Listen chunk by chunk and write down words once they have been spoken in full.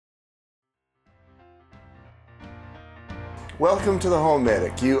Welcome to the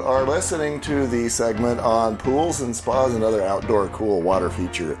HomeMedic. You are listening to the segment on pools and spas and other outdoor cool water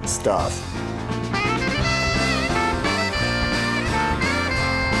feature stuff.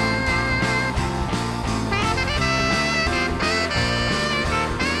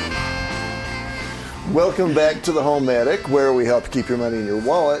 Welcome back to the HomeMedic, where we help keep your money in your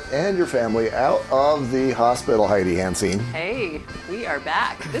wallet and your family out of the hospital. Heidi Hansine. Hey, we are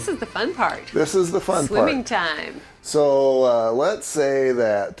back. This is the fun part. This is the fun Swimming part. time. So let's say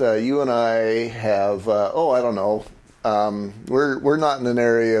that you and I have, we're not in an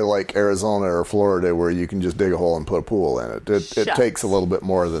area like Arizona or Florida where you can just dig a hole and put a pool in it. It takes a little bit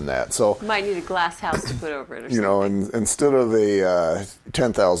more than that. So might need a glass house to put over it or something. You know, instead of a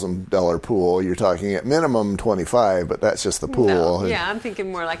 $10,000 pool, you're talking at minimum $25,000, but that's just the pool. No. Yeah, I'm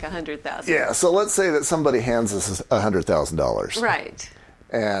thinking more like $100,000. Yeah, so let's say that somebody hands us $100,000. Right.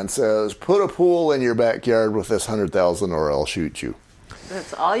 And says, put a pool in your backyard with this $100,000 or I'll shoot you.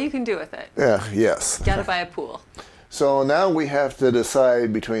 That's all you can do with it. Yeah, yes. Got to buy a pool. So now we have to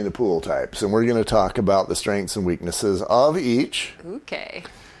decide between the pool types, and we're going to talk about the strengths and weaknesses of each. Okay.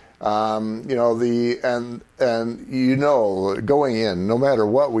 Going in, no matter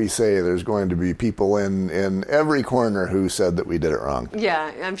what we say, there's going to be people in every corner who said that we did it wrong.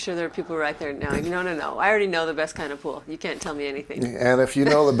 Yeah, I'm sure there are people right there now. No. I already know the best kind of pool. You can't tell me anything. And if you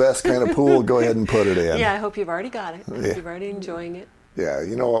know the best kind of pool, go ahead and put it in. Yeah, I hope you've already got it. I hope you're already enjoying it. Yeah,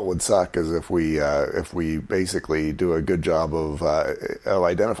 you know what would suck is if we basically do a good job of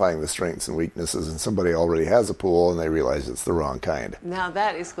identifying the strengths and weaknesses, and somebody already has a pool and they realize it's the wrong kind. Now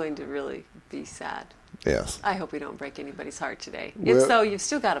that is going to really be sad. Yes. I hope we don't break anybody's heart today. If so, you've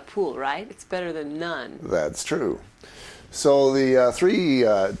still got a pool, right? It's better than none. That's true. So the three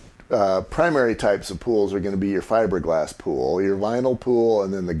primary types of pools are going to be your fiberglass pool, your vinyl pool,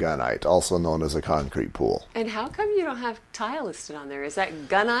 and then the Gunnite, also known as a concrete pool. And how come you don't have tile listed on there? Is that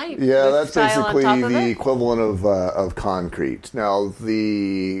Gunnite? Yeah, that's basically the the equivalent of concrete. Now,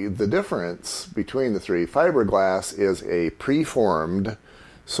 the difference between the three, fiberglass is a preformed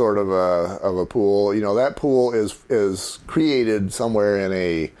sort of a pool. You know, that pool is created somewhere in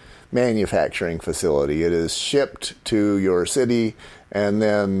a manufacturing facility. It is shipped to your city and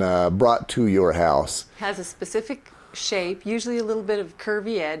then brought to your house. Has a specific shape, usually a little bit of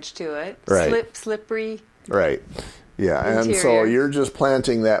curvy edge to it. Right. Slippery. Right. Yeah, interior. And so you're just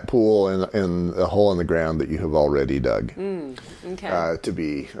planting that pool in a hole in the ground that you have already dug. Okay. To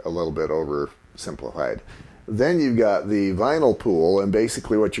be a little bit oversimplified. Then you've got the vinyl pool, and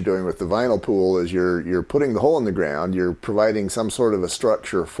basically what you're doing with the vinyl pool is you're putting the hole in the ground, you're providing some sort of a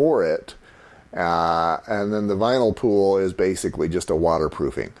structure for it, and then the vinyl pool is basically just a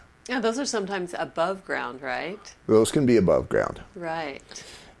waterproofing. Yeah, those are sometimes above ground, right? Those can be above ground. Right.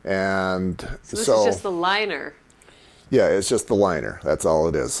 And so this is just the liner. Yeah, it's just the liner. That's all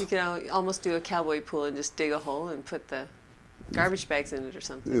it is. You can almost do a cowboy pool and just dig a hole and put the garbage bags in it or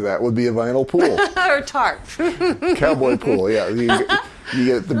something. That would be a vinyl pool. Or a tarp. Cowboy pool, yeah. You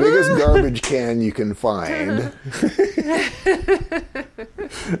get the biggest garbage can you can find.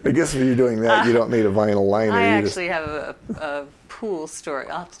 I guess if you're doing that, you don't need a vinyl liner. I actually have a pool story.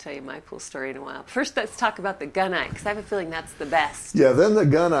 I'll have to tell you my pool story in a while. First, let's talk about the Gunnite, because I have a feeling that's the best. Yeah, then the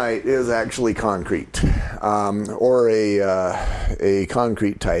Gunnite is actually concrete, or a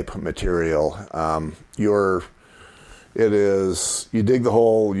concrete type material. You dig the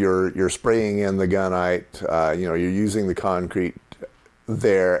hole, you're spraying in the Gunnite, you're using the concrete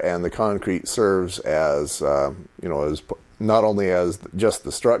there, and the concrete serves as, as not only as just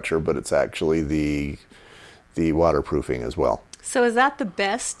the structure, but it's actually the waterproofing as well. So is that the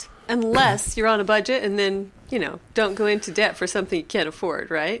best, unless you're on a budget and then, don't go into debt for something you can't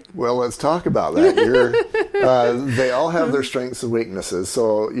afford, right? Well, let's talk about that. They all have their strengths and weaknesses.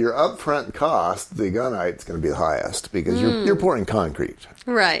 So your upfront cost, the Gunnite's going to be the highest because you're pouring concrete.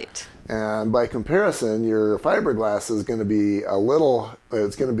 Right. And by comparison, your fiberglass is going to be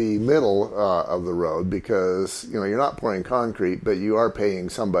middle of the road because, you're not pouring concrete, but you are paying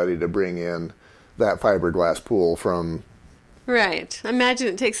somebody to bring in that fiberglass pool from... Right. I imagine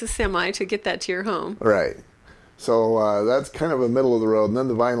it takes a semi to get that to your home. Right. So that's kind of a middle of the road. And then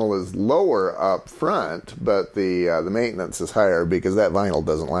the vinyl is lower up front, but the maintenance is higher because that vinyl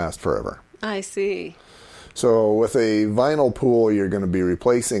doesn't last forever. I see. So with a vinyl pool, you're going to be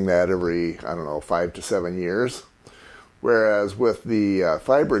replacing that every, 5 to 7 years. Whereas with the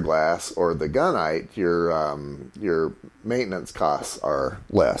fiberglass or the Gunnite, your maintenance costs are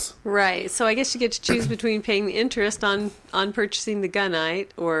less. Right. So I guess you get to choose between paying the interest on purchasing the Gunnite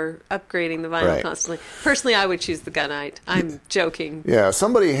or upgrading the vinyl constantly. Personally, I would choose the Gunnite. I'm joking. Yeah, if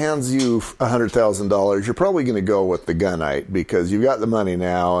somebody hands you $100,000, you're probably going to go with the Gunnite because you've got the money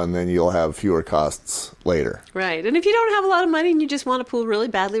now and then you'll have fewer costs later. Right. And if you don't have a lot of money and you just want a pool really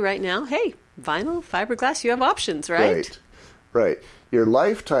badly right now, hey, vinyl, fiberglass, you have options, right? Right. Your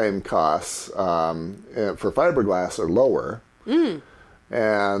lifetime costs for fiberglass are lower. And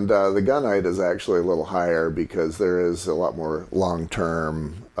the Gunnite is actually a little higher because there is a lot more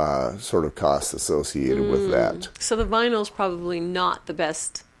long-term sort of costs associated with that. So the vinyl's probably not the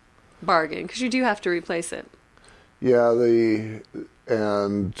best bargain because you do have to replace it. Yeah,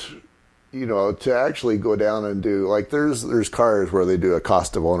 to actually go down and do, like, there's cars where they do a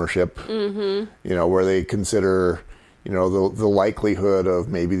cost of ownership, where they consider, the likelihood of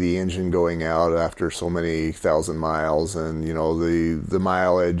maybe the engine going out after so many thousand miles and, the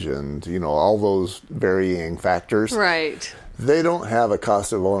mileage and, all those varying factors. Right. They don't have a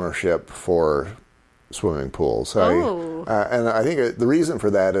cost of ownership for swimming pools. And I think the reason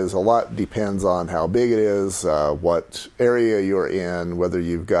for that is a lot depends on how big it is, what area you're in, whether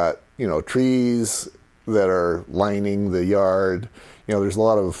you've got trees that are lining the yard. There's a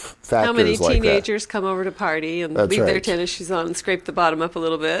lot of factors how many like teenagers come over to party and leave their tennis shoes on and scrape the bottom up a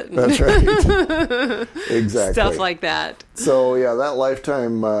little bit. That's right. Exactly. Stuff like that. So, yeah, that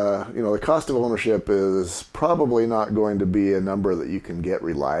lifetime, the cost of ownership is probably not going to be a number that you can get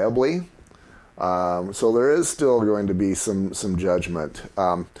reliably. So there is still going to be some judgment.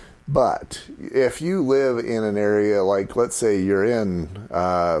 But if you live in an area like, let's say you're in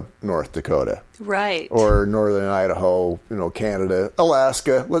North Dakota. Right. Or northern Idaho, Canada,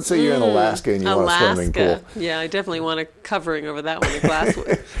 Alaska. Let's say you're in Alaska and you want a swimming pool. Yeah, I definitely want a covering over that one, a glass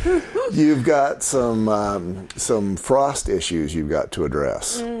one. You've got some frost issues you've got to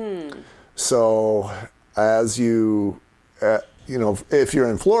address. So as if you're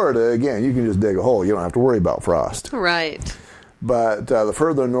in Florida, again, you can just dig a hole. You don't have to worry about frost. Right. But the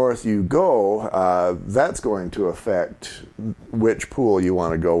further north you go, that's going to affect which pool you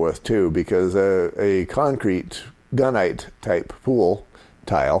want to go with, too, because a concrete Gunnite type pool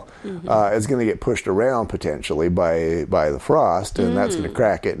tile is going to get pushed around potentially by the frost, and that's going to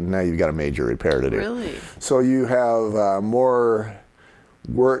crack it, and now you've got a major repair to do. Really? So you have more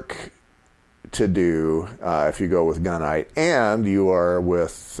work to do if you go with Gunnite, and you're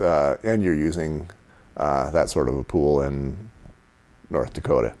using that sort of a pool in North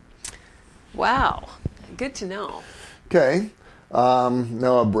Dakota. Wow. Good to know. Okay.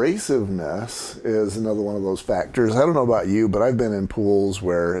 Now, abrasiveness is another one of those factors. I don't know about you, but I've been in pools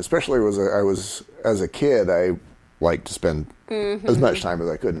where, especially as a kid, I liked to spend as much time as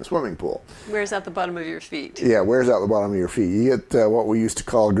I could in a swimming pool. Wears out the bottom of your feet. Yeah, wears out the bottom of your feet. You get what we used to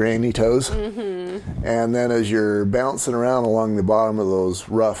call granny toes. And then as you're bouncing around along the bottom of those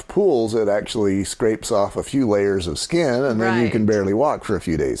rough pools, it actually scrapes off a few layers of skin, and then you can barely walk for a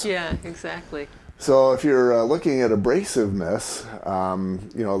few days. Yeah, exactly. So if you're looking at abrasiveness,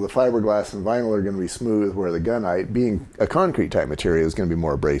 the fiberglass and vinyl are going to be smooth, where the Gunnite, being a concrete type material, is going to be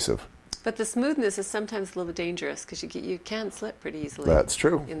more abrasive. But the smoothness is sometimes a little dangerous because you can slip pretty easily. That's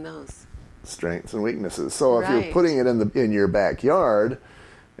true. In those strengths and weaknesses. So if you're putting it in your backyard,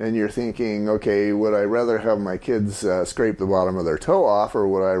 and you're thinking, okay, would I rather have my kids scrape the bottom of their toe off, or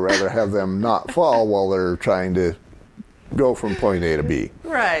would I rather have them not fall while they're trying to go from point A to B?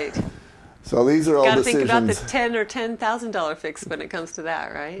 Right. So these are all decisions. Got to think about the $10,000 or $10,000 fix when it comes to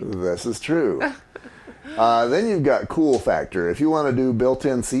that, right? This is true. Then you've got cool factor. If you want to do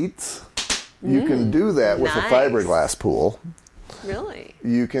built-in seats, you can do that with a fiberglass pool. Really?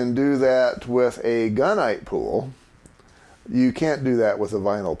 You can do that with a Gunnite pool. You can't do that with a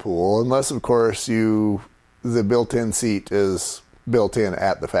vinyl pool unless, of course, the built-in seat is built in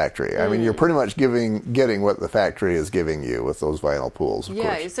at the factory. I mean, you're pretty much getting what the factory is giving you with those vinyl pools, of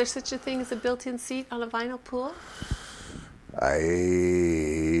course. Is there such a thing as a built-in seat on a vinyl pool?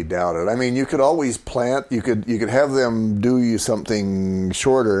 I doubt it. I mean, you could always you could have them do you something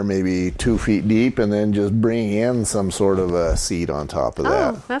shorter, maybe 2 feet deep, and then just bring in some sort of a seat on top of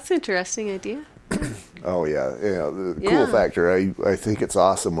that. Oh, that's an interesting idea. Oh, yeah. The cool factor, I think it's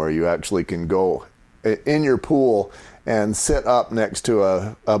awesome where you actually can go in your pool and sit up next to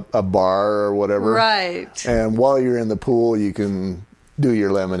a bar or whatever. Right. And while you're in the pool, you can do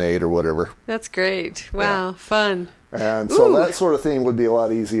your lemonade or whatever. That's great. Wow, fun. And so that sort of thing would be a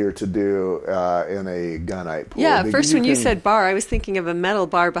lot easier to do in a Gunnite pool. Yeah, first when you said bar, I was thinking of a metal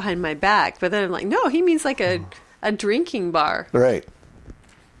bar behind my back. But then I'm like, no, he means like a a drinking bar. Right.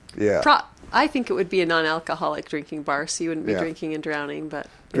 Yeah. I think it would be a non-alcoholic drinking bar, so you wouldn't be drinking and drowning. But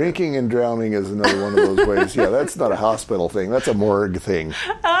drinking and drowning is another one of those ways. Yeah, that's not a hospital thing. That's a morgue thing.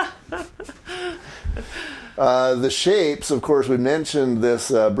 The shapes, of course, we mentioned this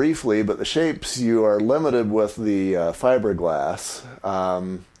briefly, but the shapes, you are limited with the fiberglass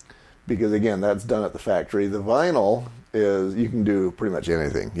because, again, that's done at the factory. The vinyl is, you can do pretty much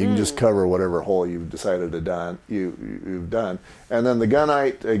anything. You can just cover whatever hole you've decided to you've done. And then the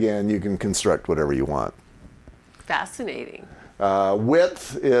Gunnite, again, you can construct whatever you want. Fascinating.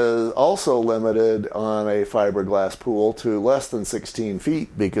 Width is also limited on a fiberglass pool to less than 16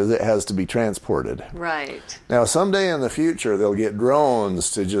 feet because it has to be transported. Right. Now, someday in the future, they'll get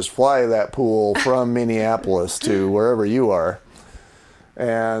drones to just fly that pool from Minneapolis to wherever you are.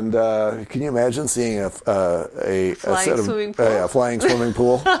 And can you imagine seeing a flying swimming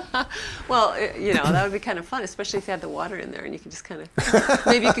pool? Well, that would be kind of fun, especially if you had the water in there and you could just kind of,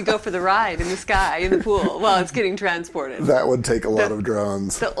 maybe you could go for the ride in the sky, in the pool, while it's getting transported. That would take a lot of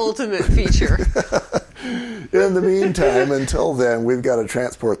drones. The ultimate feature. In the meantime, until then, we've got to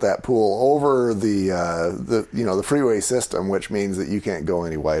transport that pool over the freeway system, which means that you can't go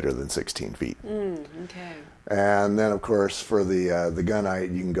any wider than 16 feet. Okay. And then, of course, for the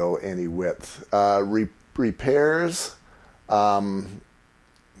Gunnite, you can go any width. Repairs. Why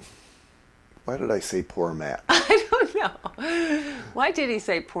did I say poor Matt? I don't know. Why did he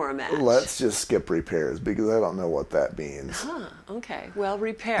say poor Matt? Let's just skip repairs because I don't know what that means. Huh, okay. Well,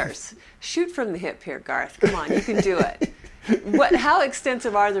 repairs. Shoot from the hip here, Garth. Come on, you can do it. How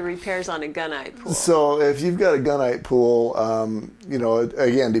extensive are the repairs on a Gunnite pool? So if you've got a Gunnite pool,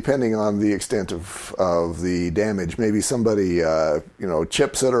 again, depending on the extent of the damage, maybe somebody,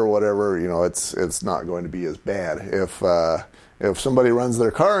 chips it or whatever, it's not going to be as bad. If somebody runs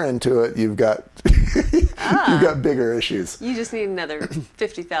their car into it, you've got you've got bigger issues. You just need another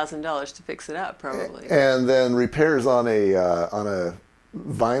 $50,000 to fix it up, probably. And then repairs on a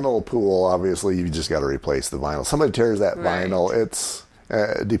vinyl pool, obviously, you just got to replace the vinyl. Somebody tears that vinyl, it's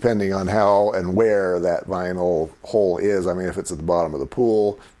depending on how and where that vinyl hole is. I mean, if it's at the bottom of the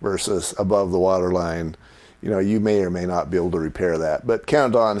pool versus above the water line, you may or may not be able to repair that. But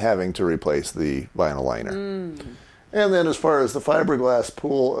count on having to replace the vinyl liner. And then as far as the fiberglass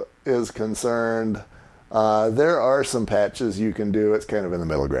pool is concerned, there are some patches you can do. It's kind of in the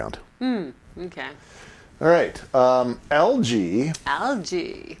middle ground. Okay. All right. Algae.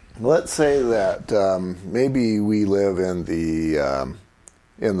 Let's say that maybe we live in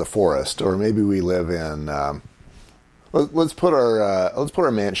the forest, or maybe we live in. Let's put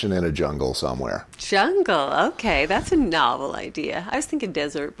our mansion in a jungle somewhere. Jungle. Okay, that's a novel idea. I was thinking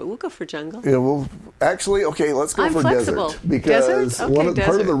desert, but we'll go for jungle. Yeah. Well, actually, okay. Let's go for flexible. Desert because Desert? Okay,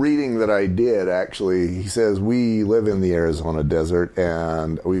 part of the reading that I did actually, he says we live in the Arizona desert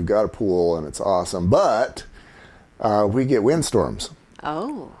and we've got a pool and it's awesome, but we get windstorms.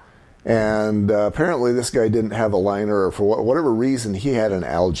 Oh. And apparently this guy didn't have a liner, or for whatever reason, he had an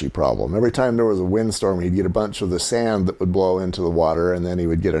algae problem. Every time there was a windstorm, he'd get a bunch of the sand that would blow into the water, and then he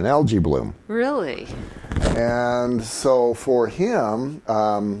would get an algae bloom. Really? And so for him,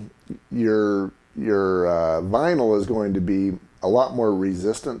 your vinyl is going to be a lot more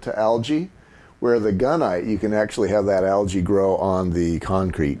resistant to algae, where the Gunnite, you can actually have that algae grow on the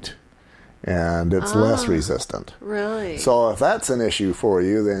concrete. And it's less resistant. Really? So if that's an issue for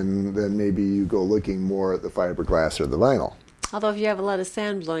you, then maybe you go looking more at the fiberglass or the vinyl. Although if you have a lot of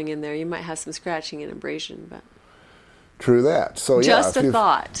sand blowing in there, you might have some scratching and abrasion. But true that. So just a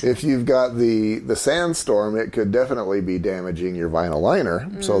thought. If you've got the sandstorm, it could definitely be damaging your vinyl liner.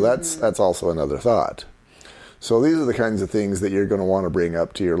 So that's also another thought. So these are the kinds of things that you're going to want to bring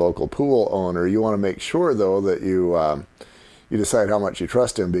up to your local pool owner. You want to make sure, though, that you decide how much you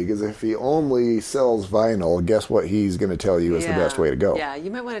trust him, because if he only sells vinyl, guess what he's going to tell you is the best way to go. Yeah,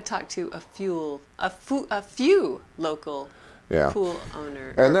 you might want to talk to a few local pool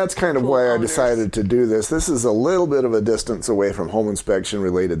owners. And that's kind of why I decided to do this. This is a little bit of a distance away from home inspection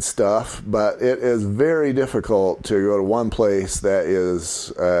related stuff, but it is very difficult to go to one place that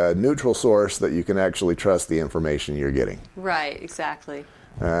is a neutral source that you can actually trust the information you're getting. Right, exactly.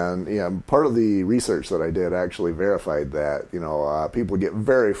 And part of the research that I did actually verified that. People get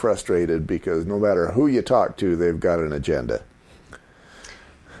very frustrated because no matter who you talk to, they've got an agenda.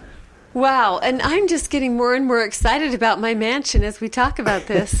 Wow, and I'm just getting more and more excited about my mansion as we talk about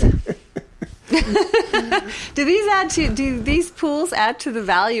this. Do these pools add to the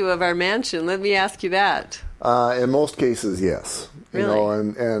value of our mansion? Let me ask you that. In most cases, yes. Really?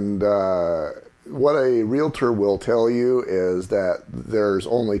 what a realtor will tell you is that there's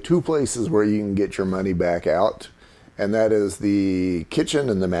only two places where you can get your money back out, and that is the kitchen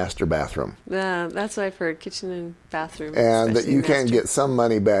and the master bathroom. Yeah, that's what I've heard, kitchen and bathroom. And that you can get some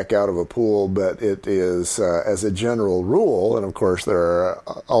money back out of a pool, but it is, as a general rule, and of course there are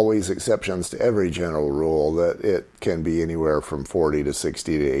always exceptions to every general rule, that it can be anywhere from 40 to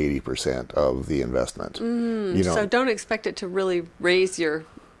 60 to 80% of the investment. So don't expect it to really raise your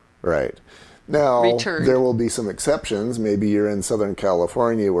Now, return. There will be some exceptions. Maybe you're in Southern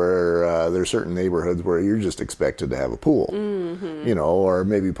California where there's certain neighborhoods where you're just expected to have a pool, or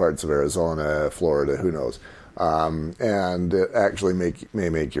maybe parts of Arizona, Florida, who knows. And it actually may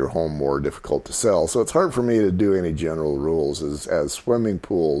make your home more difficult to sell. So it's hard for me to do any general rules as swimming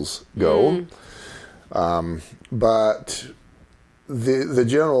pools go. But the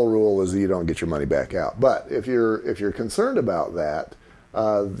general rule is that you don't get your money back out. But if you're concerned about that,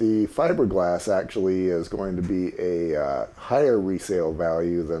 the fiberglass actually is going to be a higher resale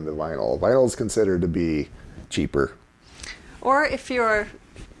value than the vinyl. Vinyl is considered to be cheaper. Or if you're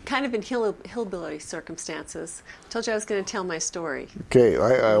kind of in hillbilly circumstances. I told you I was going to tell my story. Okay,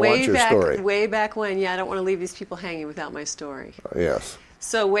 I want your story. Way back when, I don't want to leave these people hanging without my story. Yes.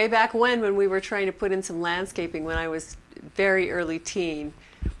 So way back when we were trying to put in some landscaping when I was very early teen,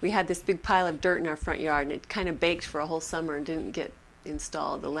 we had this big pile of dirt in our front yard, and it kind of baked for a whole summer and didn't get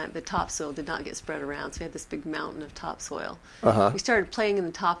installed. The topsoil did not get spread around, so we had this big mountain of topsoil. We started playing in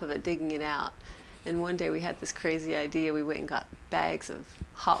the top of it, digging it out. And one day we had this crazy idea. We went and got bags of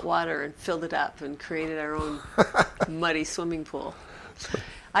hot water and filled it up and created our own muddy swimming pool.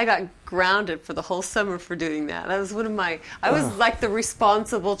 I got grounded for the whole summer for doing that. That was I was like the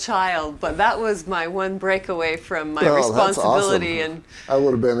responsible child, but that was my one breakaway from my responsibility. That's awesome. And I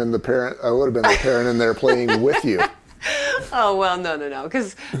would have been the parent in there playing with you. Oh, well, no,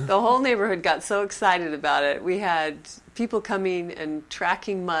 because the whole neighborhood got so excited about it. We had people coming and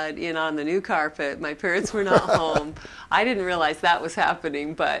tracking mud in on the new carpet. My parents were not home. I didn't realize that was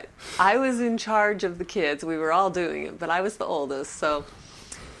happening, but I was in charge of the kids. We were all doing it, but I was the oldest, so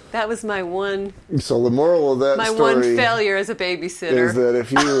that was my one. So the moral of that story, one failure as a babysitter, is that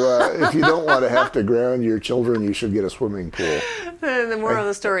if you don't want to have to ground your children, you should get a swimming pool. The moral of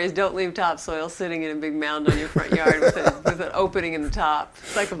the story is don't leave topsoil sitting in a big mound on your front yard with an opening in the top.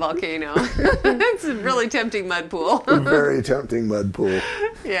 It's like a volcano. It's a really tempting mud pool. A very tempting mud pool.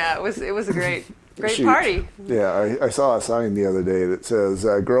 Yeah, it was a great party. Yeah, I saw a sign the other day that says,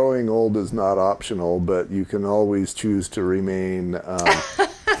 growing old is not optional, but you can always choose to remain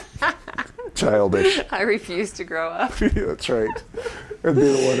childish. I refuse to grow up. That's right. I'd be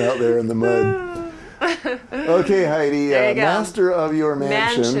the one out there in the mud. Okay, Heidi, master of your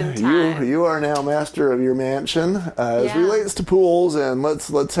mansion. You are now master of your mansion as relates to pools, and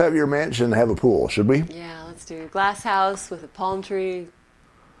let's have your mansion have a pool, should we? Yeah, let's do a glass house with a palm tree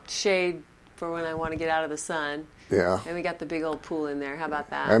shade for when I want to get out of the sun. Yeah. And we got the big old pool in there. How about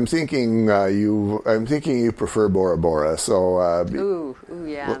that? I'm thinking you prefer Bora Bora, so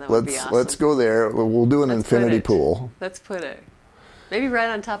that would be awesome. Let's go there. We'll do an infinity pool. Let's put it. Maybe right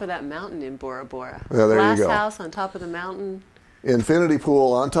on top of that mountain in Bora Bora. Yeah, there you go. Glass house on top of the mountain. Infinity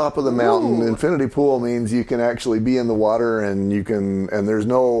pool on top of the mountain. Infinity pool means you can actually be in the water, and there's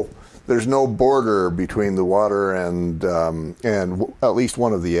no border between the water and at least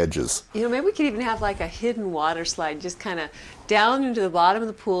one of the edges. Maybe we could even have like a hidden water slide, just kind of down into the bottom of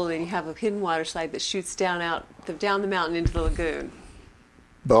the pool, and you have a hidden water slide that shoots down the mountain into the lagoon.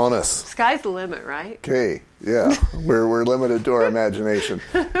 Bonus. Sky's the limit, right? Okay, yeah. We're limited to our imagination.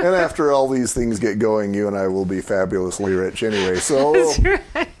 And after all these things get going, you and I will be fabulously rich anyway. So that's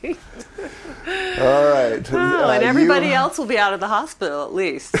right. All right. And everybody else will be out of the hospital at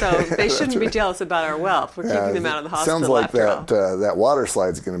least, so they shouldn't be jealous about our wealth. We're keeping them out of the hospital. Sounds like that water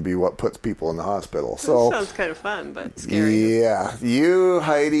slide's going to be what puts people in the hospital. So that sounds kind of fun, but scary. Yeah, you,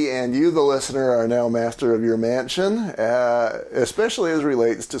 Heidi, and you, the listener, are now master of your mansion, especially as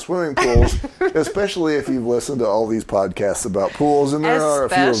relates to swimming pools. Especially if you've listened to all these podcasts about pools, and there are a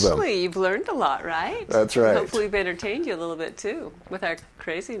few of them. Especially, you've learned a lot, right? That's right. Hopefully, we've entertained you a little bit too with our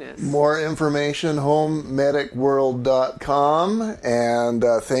craziness. More information, HomeMedicWorld.com, and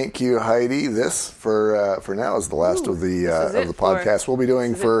thank you, Heidi. This for now is the last of the podcast we'll be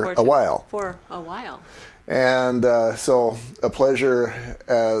doing for a while. For a while. And so a pleasure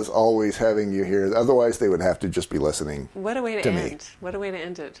as always having you here. Otherwise, they would have to just be listening. What a way to end! Me. What a way to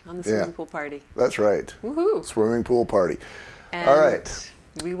end it on the swimming pool party. That's right. Woohoo! Swimming pool party. And all right.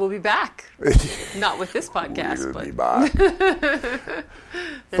 We will be back. Not with this podcast, but be back.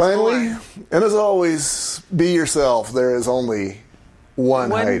 Finally, and as always, be yourself. There is only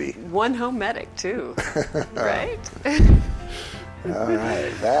One Heidi. One HomeMedic, too. Right? All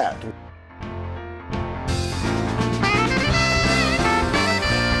right, that.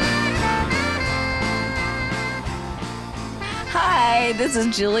 Hi, this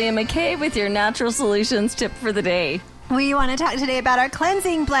is Julia McKay with your Natural Solutions tip for the day. We want to talk today about our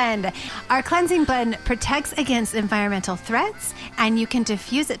cleansing blend. Our cleansing blend protects against environmental threats, and you can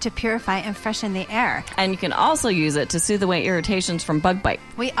diffuse it to purify and freshen the air. And you can also use it to soothe away irritations from bug bite.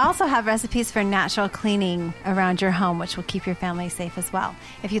 We also have recipes for natural cleaning around your home, which will keep your family safe as well.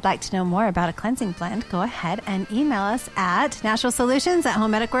 If you'd like to know more about a cleansing blend, go ahead and email us at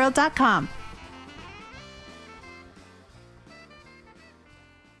naturalsolutions@homemedicworld.com.